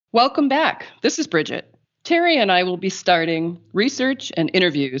Welcome back. This is Bridget. Terry and I will be starting research and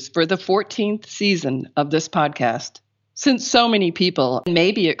interviews for the 14th season of this podcast. Since so many people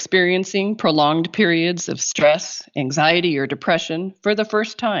may be experiencing prolonged periods of stress, anxiety, or depression for the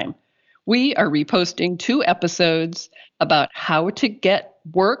first time, we are reposting 2 episodes about how to get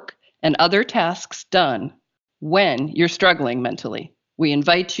work and other tasks done when you're struggling mentally. We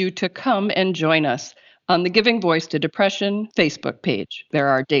invite you to come and join us on the Giving Voice to Depression Facebook page. There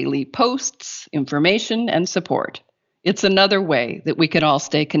are daily posts, information, and support. It's another way that we can all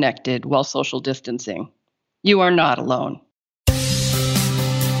stay connected while social distancing. You are not alone.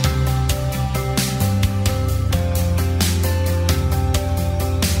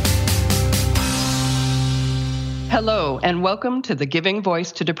 Hello, and welcome to the Giving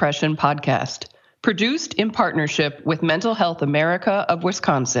Voice to Depression podcast, produced in partnership with Mental Health America of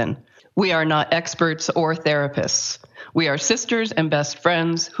Wisconsin. We are not experts or therapists. We are sisters and best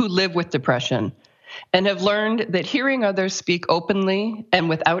friends who live with depression and have learned that hearing others speak openly and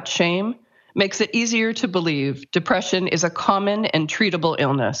without shame makes it easier to believe depression is a common and treatable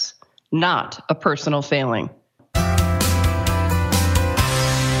illness, not a personal failing.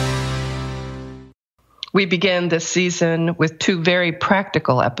 We began this season with 2 very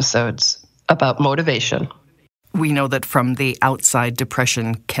practical episodes about motivation. We know that from the outside,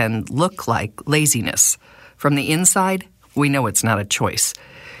 depression can look like laziness. From the inside, we know it's not a choice.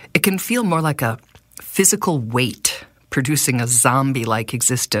 It can feel more like a physical weight, producing a zombie-like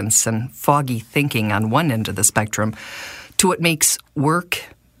existence and foggy thinking on one end of the spectrum, to what makes work,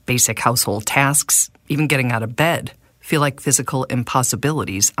 basic household tasks, even getting out of bed, feel like physical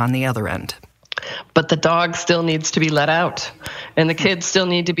impossibilities on the other end. But the dog still needs to be let out, and the kids still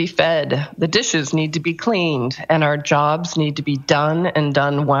need to be fed, the dishes need to be cleaned, and our jobs need to be done and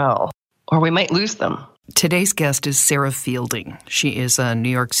done well, or we might lose them. Today's guest is Sarah Fielding. She is a New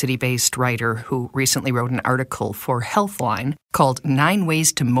York City-based writer who recently wrote an article for Healthline called 9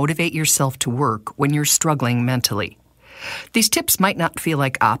 Ways to Motivate Yourself to Work When You're Struggling Mentally. These tips might not feel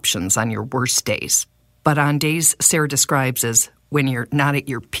like options on your worst days, but on days Sarah describes as when you're not at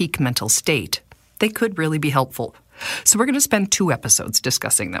your peak mental state, they could really be helpful. So we're going to spend 2 episodes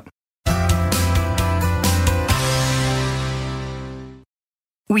discussing them.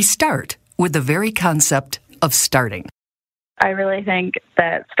 We start with the very concept of starting. I really think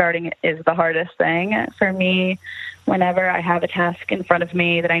that starting is the hardest thing. For me, whenever I have a task in front of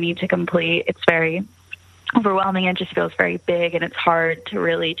me that I need to complete, it's very overwhelming. It just feels very big, and it's hard to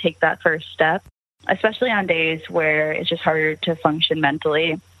really take that first step, especially on days where it's just harder to function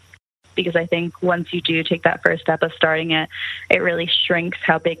mentally. Because I think once you do take that first step of starting it, it really shrinks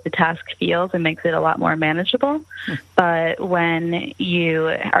how big the task feels and makes it a lot more manageable. But when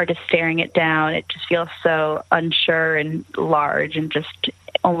you are just staring it down, it just feels so unsure and large and just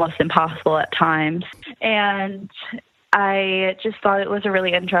almost impossible at times. And I just thought it was a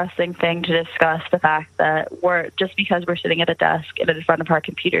really interesting thing to discuss, the fact that just because we're sitting at a desk and in front of our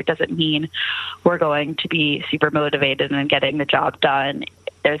computer doesn't mean we're going to be super motivated and getting the job done.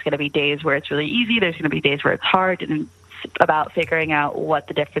 There's going to be days where it's really easy. There's going to be days where it's hard, and it's about figuring out what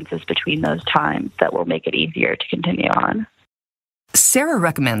the difference is between those times that will make it easier to continue on. Sarah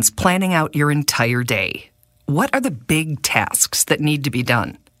recommends planning out your entire day. What are the big tasks that need to be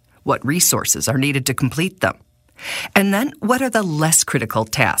done? What resources are needed to complete them? And then what are the less critical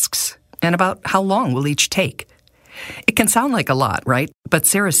tasks? And about how long will each take? It can sound like a lot, right? But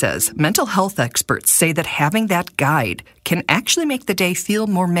Sarah says mental health experts say that having that guide can actually make the day feel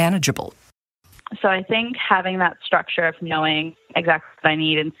more manageable. So I think having that structure of knowing exactly what I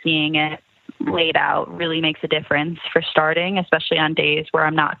need and seeing it laid out really makes a difference for starting, especially on days where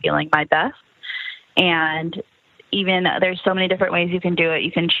I'm not feeling my best. And even there's so many different ways you can do it.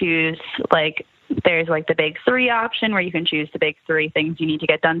 You can choose, there's the big 3 option where you can choose the big 3 things you need to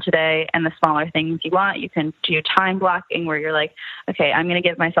get done today and the smaller things you want. You can do time blocking where you're like, okay, I'm going to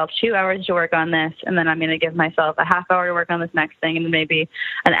give myself 2 hours to work on this, and then I'm going to give myself a half hour to work on this next thing, and then maybe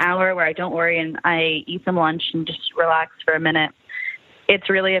an hour where I don't worry and I eat some lunch and just relax for a minute. It's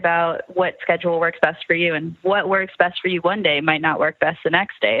really about what schedule works best for you, and what works best for you one day might not work best the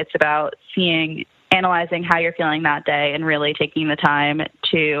next day. It's about analyzing how you're feeling that day and really taking the time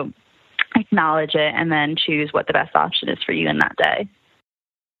to acknowledge it and then choose what the best option is for you in that day.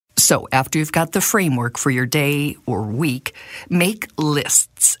 So after you've got the framework for your day or week, make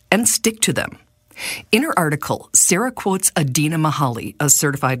lists and stick to them. In her article, Sarah quotes Adina Mahali, a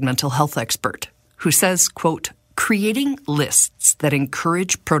certified mental health expert, who says, quote, creating lists that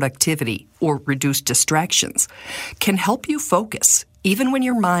encourage productivity or reduce distractions can help you focus even when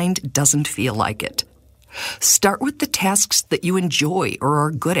your mind doesn't feel like it. Start with the tasks that you enjoy or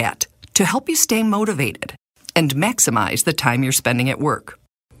are good at to help you stay motivated and maximize the time you're spending at work.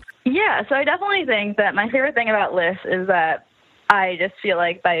 Yeah, so I definitely think that my favorite thing about lists is that I just feel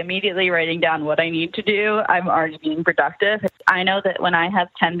like by immediately writing down what I need to do, I'm already being productive. I know that when I have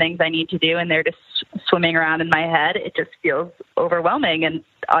 10 things I need to do and they're just swimming around in my head, it just feels overwhelming and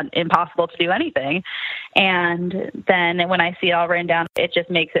impossible to do anything. And then when I see it all written down, it just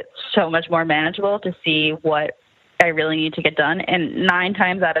makes it so much more manageable to see what I really need to get done. And 9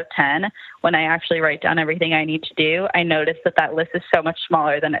 times out of 10, when I actually write down everything I need to do, I notice that that list is so much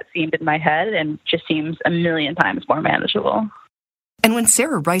smaller than it seemed in my head and just seems a million times more manageable. And when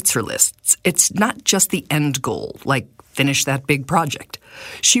Sarah writes her lists, it's not just the end goal, like finish that big project.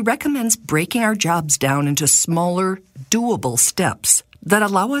 She recommends breaking our jobs down into smaller, doable steps that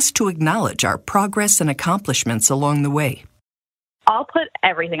allow us to acknowledge our progress and accomplishments along the way. I'll put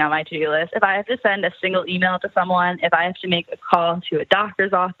everything on my to-do list. If I have to send a single email to someone, if I have to make a call to a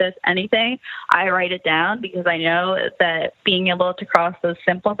doctor's office, anything, I write it down because I know that being able to cross those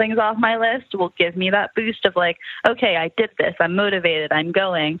simple things off my list will give me that boost of like, okay, I did this, I'm motivated, I'm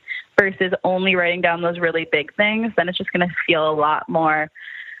going, versus only writing down those really big things. Then it's just going to feel a lot more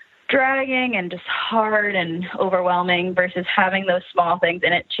dragging and just hard and overwhelming versus having those small things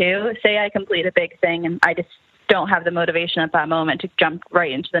in it too. Say I complete a big thing and I just don't have the motivation at that moment to jump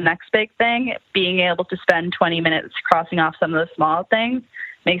right into the next big thing. Being able to spend 20 minutes crossing off some of those small things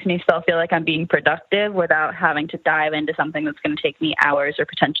makes me still feel like I'm being productive without having to dive into something that's going to take me hours or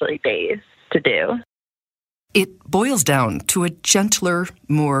potentially days to do. It boils down to a gentler,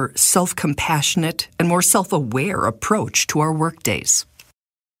 more self-compassionate, and more self-aware approach to our workdays.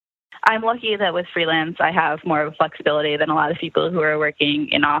 I'm lucky that with freelance, I have more of a flexibility than a lot of people who are working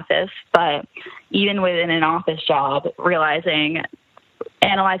in office. But even within an office job, analyzing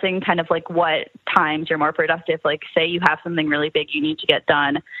kind of like what times you're more productive, like say you have something really big you need to get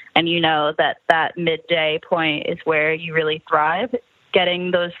done, and you know that that midday point is where you really thrive. Getting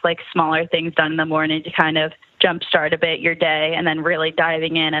those like smaller things done in the morning to kind of jumpstart a bit your day and then really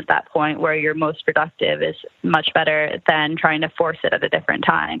diving in at that point where you're most productive is much better than trying to force it at a different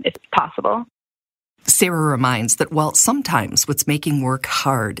time, if possible. Sarah reminds that while sometimes what's making work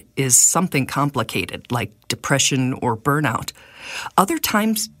hard is something complicated like depression or burnout, other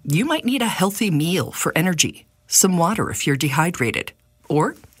times you might need a healthy meal for energy, some water if you're dehydrated,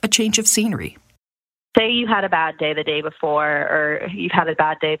 or a change of scenery. Say you had a bad day the day before, or you've had a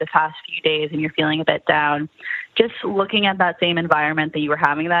bad day the past few days and you're feeling a bit down. Just looking at that same environment that you were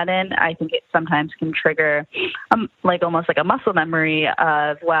having that in, I think it sometimes can trigger almost like a muscle memory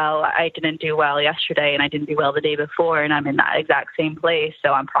of, well, I didn't do well yesterday and I didn't do well the day before, and I'm in that exact same place,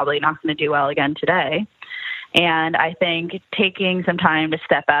 so I'm probably not going to do well again today. And I think taking some time to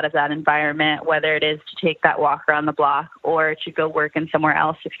step out of that environment, whether it is to take that walk around the block or to go work in somewhere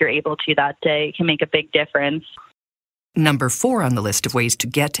else if you're able to that day, can make a big difference. Number 4 on the list of ways to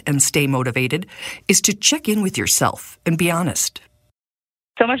get and stay motivated is to check in with yourself and be honest.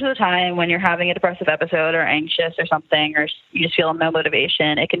 So much of the time when you're having a depressive episode or anxious or something, or you just feel no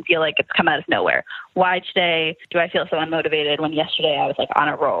motivation, it can feel like it's come out of nowhere. Why today do I feel so unmotivated when yesterday I was like on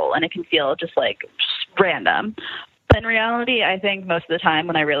a roll? And it can feel just random. But in reality, I think most of the time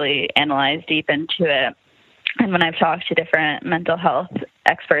when I really analyze deep into it, and when I've talked to different mental health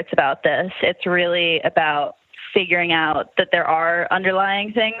experts about this, it's really about figuring out that there are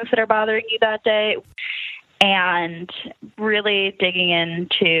underlying things that are bothering you that day, and really digging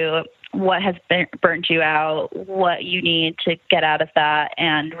into what has burnt you out, what you need to get out of that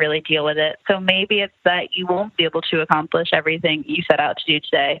and really deal with it. So maybe it's that you won't be able to accomplish everything you set out to do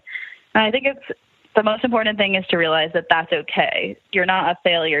today. And I think the most important thing is to realize that that's okay. You're not a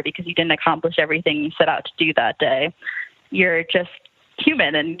failure because you didn't accomplish everything you set out to do that day. You're just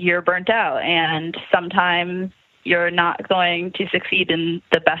human and you're burnt out, and sometimes you're not going to succeed in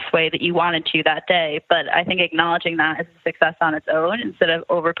the best way that you wanted to that day. But I think acknowledging that is a success on its own instead of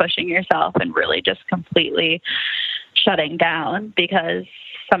over pushing yourself and really just completely shutting down, because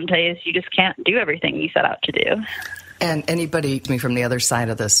some days you just can't do everything you set out to do. And anybody from the other side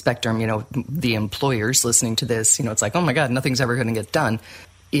of the spectrum, the employers listening to this, it's like, oh my God, nothing's ever going to get done.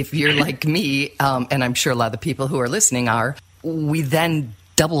 If you're like me, and I'm sure a lot of the people who are listening are, we then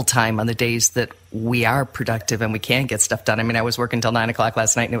double time on the days that we are productive and we can get stuff done. I mean, I was working till 9 o'clock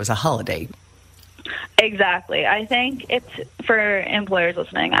last night and it was a holiday. Exactly. I think it's for employers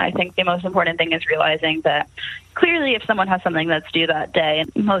listening. I think the most important thing is realizing that clearly if someone has something that's due that day,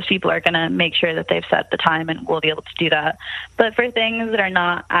 most people are going to make sure that they've set the time and will be able to do that. But for things that are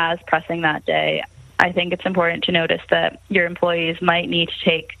not as pressing that day, I think it's important to notice that your employees might need to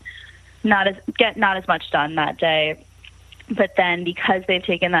take get not as much done that day. But then because they've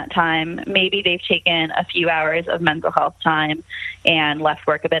taken that time, maybe they've taken a few hours of mental health time and left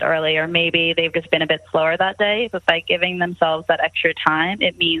work a bit early, or maybe they've just been a bit slower that day. But by giving themselves that extra time,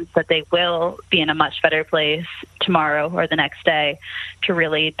 it means that they will be in a much better place tomorrow or the next day to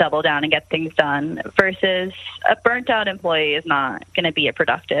really double down and get things done, versus a burnt out employee is not going to be a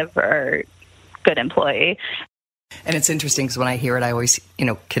productive or good employee. And it's interesting because when I hear it, I always,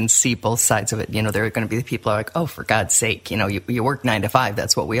 can see both sides of it. There are going to be the people who are like, oh, for God's sake, you work 9 to 5.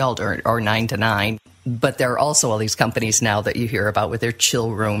 That's what we all do, or 9 to 9. But there are also all these companies now that you hear about with their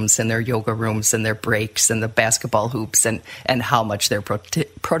chill rooms and their yoga rooms and their breaks and the basketball hoops and how much their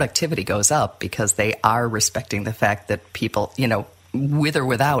productivity goes up because they are respecting the fact that people, with or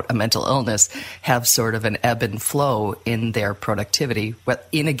without a mental illness, have sort of an ebb and flow in their productivity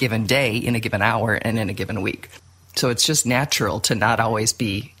in a given day, in a given hour, and in a given week. So it's just natural to not always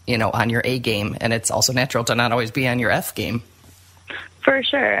be, on your A game, and it's also natural to not always be on your F game. For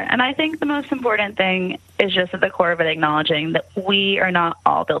sure. And I think the most important thing is just at the core of it, acknowledging that we are not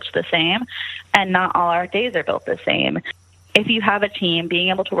all built the same, and not all our days are built the same. If you have a team, being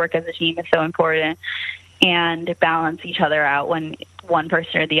able to work as a team is so important, and balance each other out when one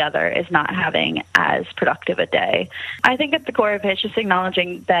person or the other is not having as productive a day. I think at the core of it, it's just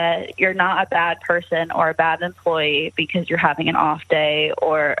acknowledging that you're not a bad person or a bad employee because you're having an off day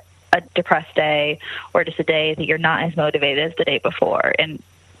or a depressed day or just a day that you're not as motivated as the day before. And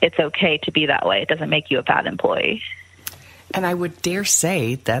it's okay to be that way. It doesn't make you a bad employee. And I would dare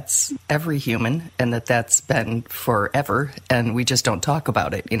say that's every human, and that's been forever, and we just don't talk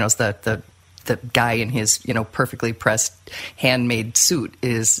about it. It's the guy in his, perfectly pressed handmade suit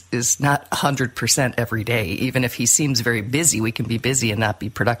is not 100% every day. Even if he seems very busy, we can be busy and not be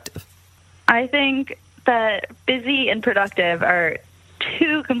productive. I think that busy and productive are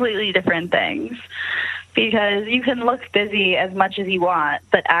two completely different things, because you can look busy as much as you want,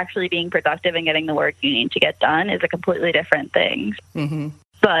 but actually being productive and getting the work you need to get done is a completely different thing. Mm-hmm.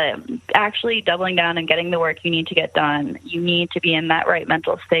 But actually doubling down and getting the work you need to get done, you need to be in that right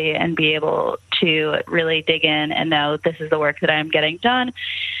mental state and be able to really dig in and know this is the work that I'm getting done,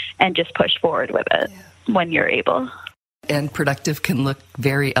 and just push forward with it when you're able. And productive can look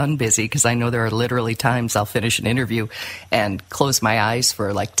very unbusy, because I know there are literally times I'll finish an interview and close my eyes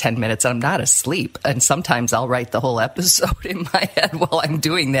for like 10 minutes and I'm not asleep. And sometimes I'll write the whole episode in my head while I'm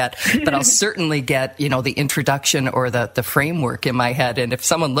doing that. But I'll certainly get, the introduction or the framework in my head. And if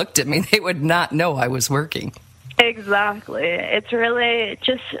someone looked at me, they would not know I was working. Exactly. It's really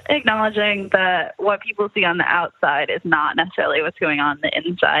just acknowledging that what people see on the outside is not necessarily what's going on the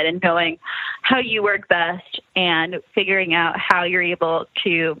inside, and knowing how you work best and figuring out how you're able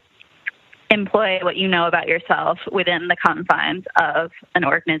to employ what you know about yourself within the confines of an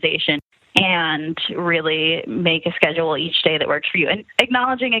organization, and really make a schedule each day that works for you. And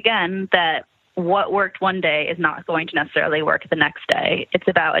acknowledging again that what worked one day is not going to necessarily work the next day. It's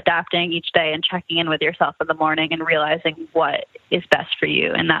about adapting each day and checking in with yourself in the morning and realizing what is best for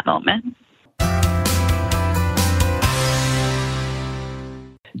you in that moment.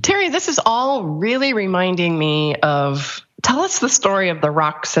 Terry, this is all really reminding me of, tell us the story of the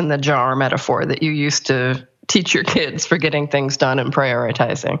rocks in the jar metaphor that you used to teach your kids for getting things done and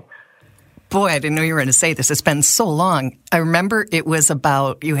prioritizing. Boy, I didn't know you were going to say this. It's been so long. I remember it was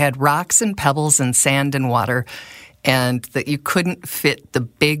about, you had rocks and pebbles and sand and water, and that you couldn't fit the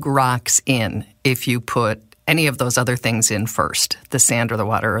big rocks in if you put any of those other things in first, the sand or the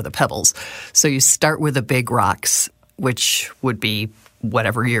water or the pebbles. So you start with the big rocks, which would be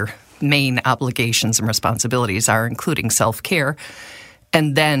whatever your main obligations and responsibilities are, including self-care.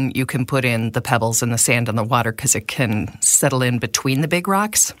 And then you can put in the pebbles and the sand and the water because it can settle in between the big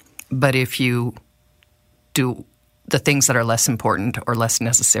rocks. But if you do the things that are less important or less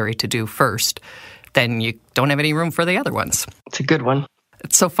necessary to do first, then you don't have any room for the other ones. It's a good one.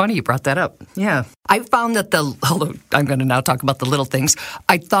 It's so funny you brought that up. Yeah. I found that although I'm going to now talk about the little things,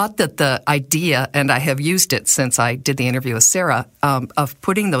 I thought that the idea, and I have used it since I did the interview with Sarah, of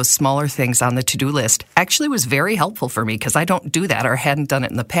putting those smaller things on the to-do list actually was very helpful for me, because I don't do that or hadn't done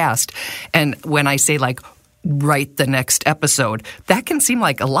it in the past. And when I say write the next episode, that can seem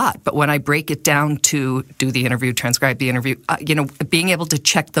like a lot. But when I break it down to do the interview, transcribe the interview, being able to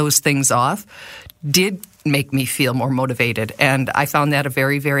check those things off did make me feel more motivated. And I found that a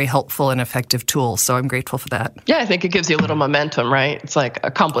very, very helpful and effective tool. So I'm grateful for that. Yeah, I think it gives you a little momentum, right? It's like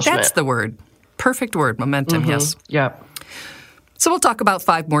accomplishment. That's the word. Perfect word, momentum, yes. Yeah. So we'll talk about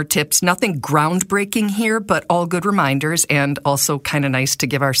 5 more tips. Nothing groundbreaking here, but all good reminders, and also kind of nice to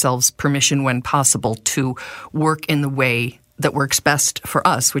give ourselves permission when possible to work in the way that works best for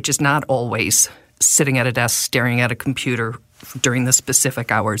us, which is not always sitting at a desk staring at a computer during the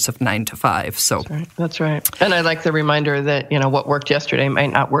specific hours of 9 to 5. So That's right. And I like the reminder that, what worked yesterday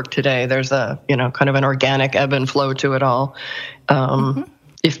might not work today. There's a, kind of an organic ebb and flow to it all.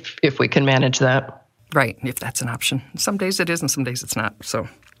 If we can manage that. Right, if that's an option. Some days it is and some days it's not. So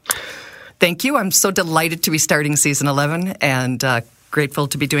thank you. I'm so delighted to be starting season 11 and grateful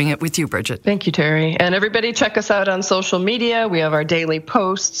to be doing it with you, Bridget. Thank you, Terry. And everybody check us out on social media. We have our daily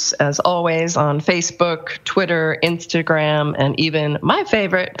posts, as always, on Facebook, Twitter, Instagram, and even my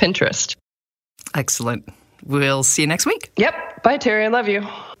favorite, Pinterest. Excellent. We'll see you next week. Yep. Bye, Terry. I love you.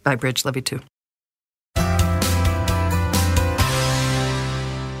 Bye, Bridge. Love you too.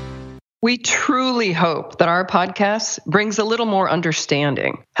 We truly hope that our podcast brings a little more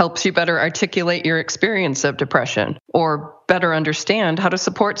understanding, helps you better articulate your experience of depression, or better understand how to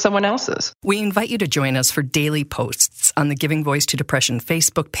support someone else's. We invite you to join us for daily posts on the Giving Voice to Depression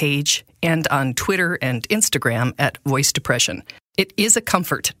Facebook page and on Twitter and Instagram at Voice Depression. It is a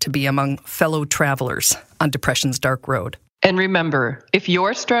comfort to be among fellow travelers on depression's dark road. And remember, if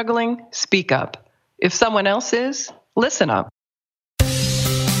you're struggling, speak up. If someone else is, listen up.